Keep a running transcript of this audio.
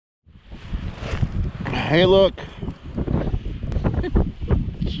Hey, look.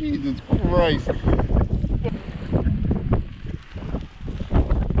 Jesus Christ.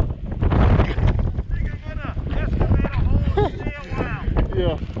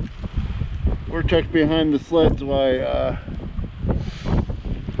 Yeah. We're tucked behind the sleds while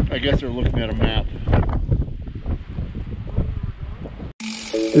I guess they're looking at a map.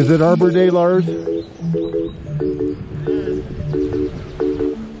 Is it Arbor Day, Lars?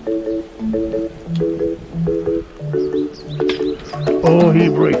 Oh, he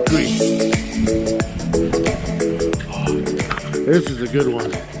broke free. This is a good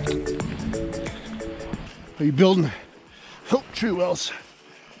one. Are you building? Oh, tree wells.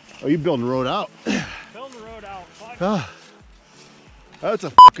 Are you building the road out? Building the road out. Ah, that's a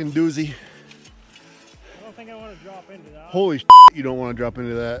fucking doozy. I don't think I want to drop into that. Holy shit, you don't want to drop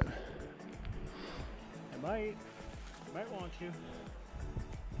into that. I might want to. You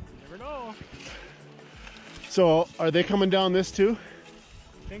never know. So, are they coming down this too?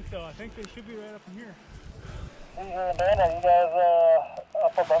 I think so. I think they should be right up in here. Hey, are you guys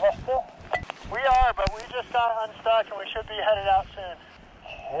up above us still? We are, but we just got unstuck and we should be headed out soon.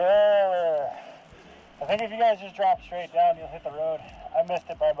 Yeah. I think if you guys just drop straight down, you'll hit the road. I missed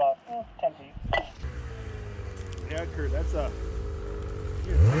it by about 10 feet. Yeah, Kurt, that's a...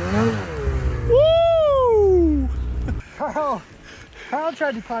 Woo! Carl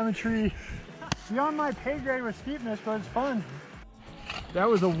tried to climb a tree. Beyond my pay grade with steepness, but it's fun. That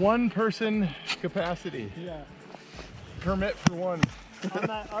was a one-person capacity. Yeah. Permit for one.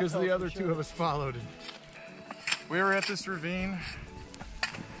 Because the other two of us followed. We were at this ravine.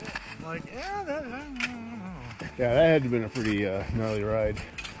 Like, yeah, Yeah, that had to have been a pretty gnarly ride.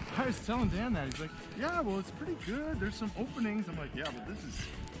 I was telling Dan that. He's like, yeah, well, it's pretty good. There's some openings. I'm like, yeah, but this is...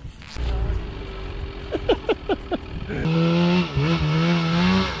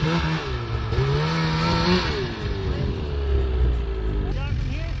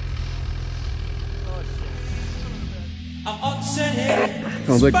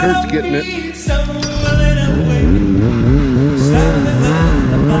 Sounds like Kurt's getting it.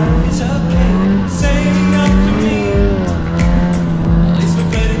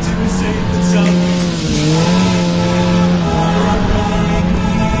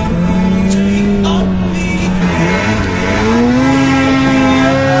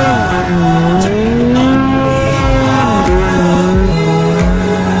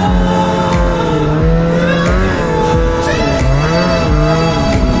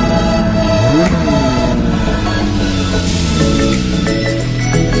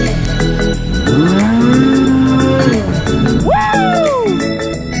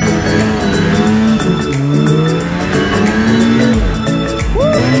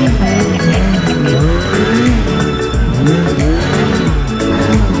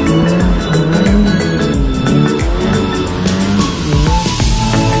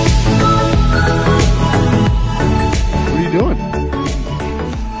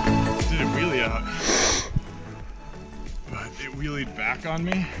 On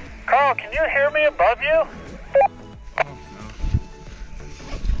me. Carl, can you hear me above you? Oh,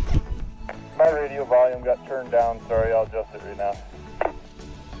 no. My radio volume got turned down. Sorry, I'll adjust it right now.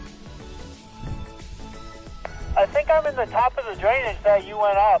 I think I'm in the top of the drainage that you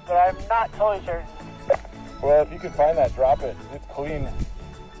went up, but I'm not totally certain. Well, if you can find that, drop it. It's clean.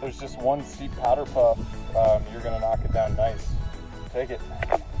 There's just one steep powder puff. You're going to knock it down nice. Take it.